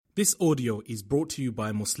This audio is brought to you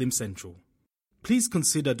by Muslim Central. Please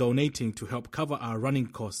consider donating to help cover our running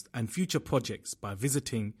costs and future projects by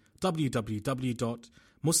visiting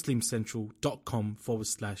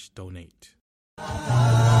www.muslimcentral.com/donate.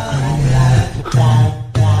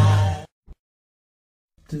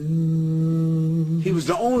 He was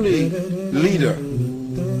the only leader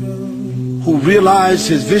who realized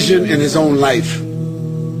his vision in his own life.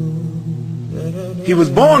 He was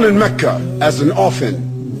born in Mecca as an orphan.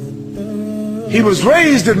 He was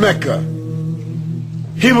raised in Mecca.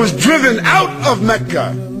 He was driven out of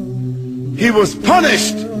Mecca. He was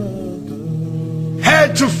punished,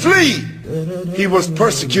 had to flee. He was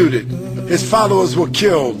persecuted. His followers were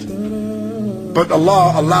killed. But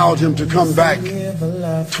Allah allowed him to come back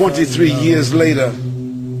 23 years later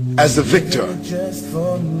as a victor,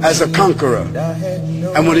 as a conqueror.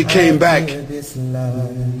 And when he came back,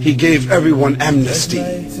 he gave everyone amnesty.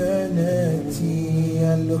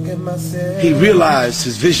 He realized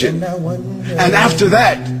his vision. And after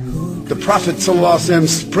that, the Prophet ﷺ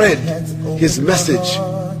spread his message.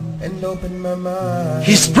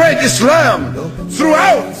 He spread Islam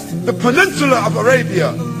throughout the peninsula of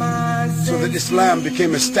Arabia, so that Islam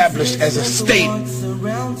became established as a state,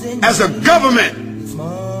 as a government.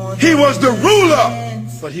 He was the ruler,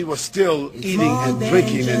 but he was still eating and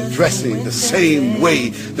drinking and dressing the same way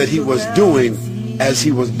that he was doing as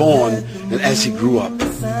he was born and as he grew up.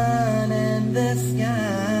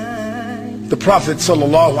 The Prophet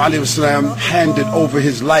ﷺ handed over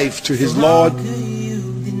his life to his Lord.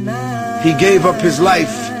 He gave up his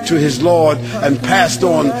life to his Lord and passed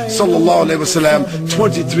on ﷺ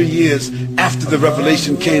 23 years after the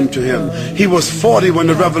revelation came to him. He was 40 when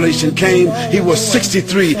the revelation came. He was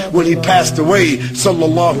 63 when he passed away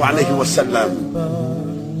ﷺ.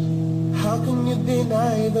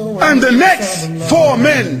 And the next four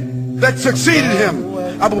men that succeeded him,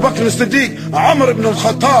 Abu Bakr as-Siddiq, Umar ibn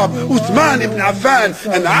al-Khattab, Uthman ibn Affan,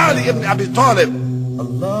 and Ali ibn Abi Talib.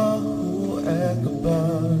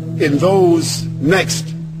 In those next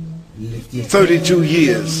 32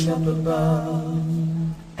 years,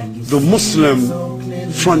 the Muslim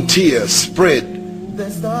frontier spread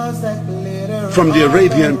from the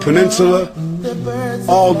Arabian Peninsula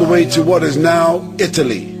all the way to what is now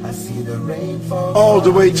Italy, all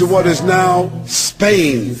the way to what is now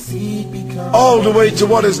Spain, all the way to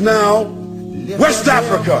what is now West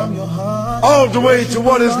Africa, all the way to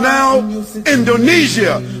what is now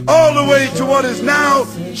Indonesia, all the way to what is now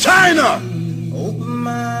China.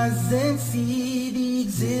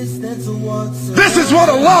 This is what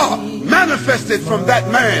Allah manifested from that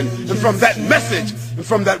man and from that message and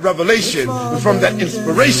from that revelation and from that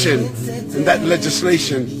inspiration, and that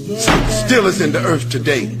legislation still is in the earth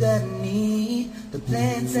today.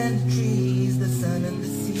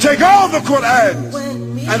 Take all the Qur'ans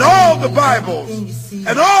and all the Bibles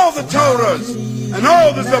and all the Torahs and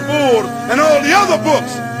all the Zabur and all the other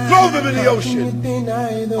books, throw them in the ocean.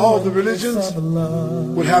 All the religions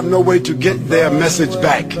would have no way to get their message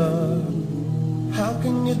back.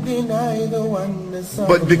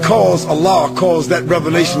 But because Allah caused that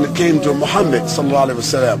revelation that came to Muhammad sallallahu alaihi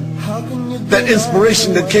wasallam, that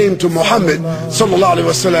inspiration that came to Muhammad sallallahu alaihi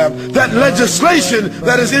wasallam, that legislation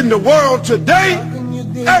that is in the world today,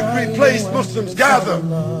 every place Muslims gather,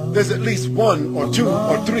 there's at least one or two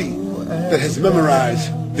or three that has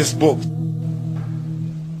memorized this book.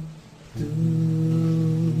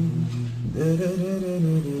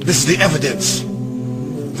 This is the evidence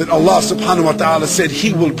that Allah subhanahu wa ta'ala said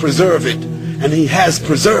He will preserve it, and He has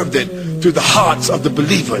preserved it through the hearts of the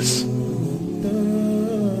believers.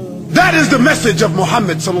 That is the message of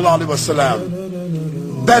Muhammad sallallahu alaihi wasallam.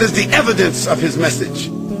 That is the evidence of his message.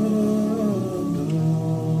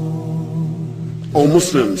 O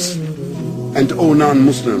Muslims and O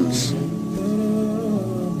non-Muslims,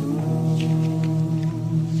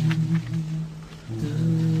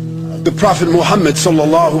 the Prophet Muhammad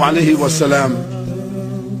sallallahu alaihi wasallam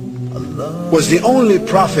was the only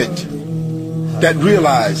prophet that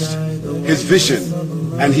realized his vision,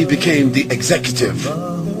 and he became the executive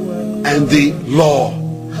and the law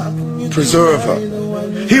preserver.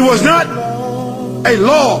 He was not a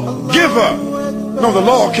law giver. No, the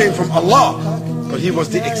law came from Allah, but he was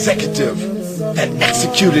the executive that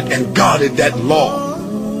executed and guarded that law.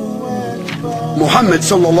 Muhammad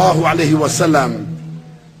sallallahu alaihi wasallam,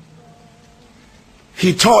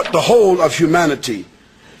 he taught the whole of humanity.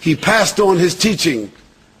 He passed on his teaching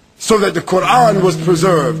so that the Quran was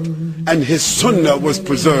preserved and his Sunnah was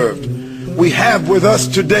preserved. We have with us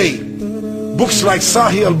today books like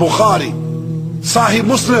Sahih al-Bukhari, Sahih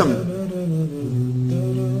Muslim,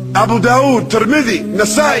 Abu Dawood, Tirmidhi,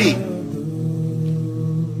 Nasa'i,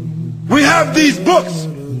 have these books,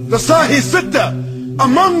 the Sahih Sitta,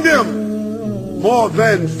 among them more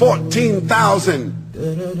than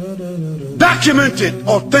 14,000 documented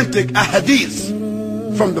authentic ahadiths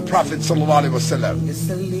from the Prophet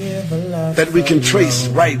ﷺ that we can trace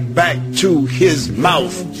right back to his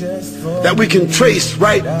mouth, that we can trace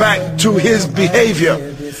right back to his behavior,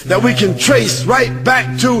 that we can trace right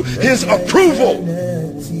back to his approval.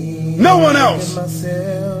 No one else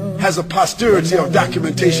has a posterity of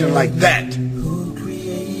documentation like that.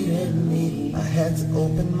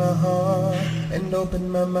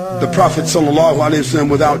 The Prophet ﷺ,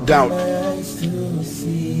 without doubt,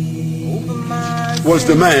 was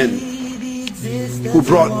the man who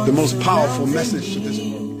brought the most powerful message to this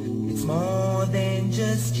world. It's more than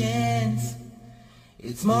just chance.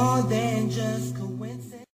 It's more than just coincidence.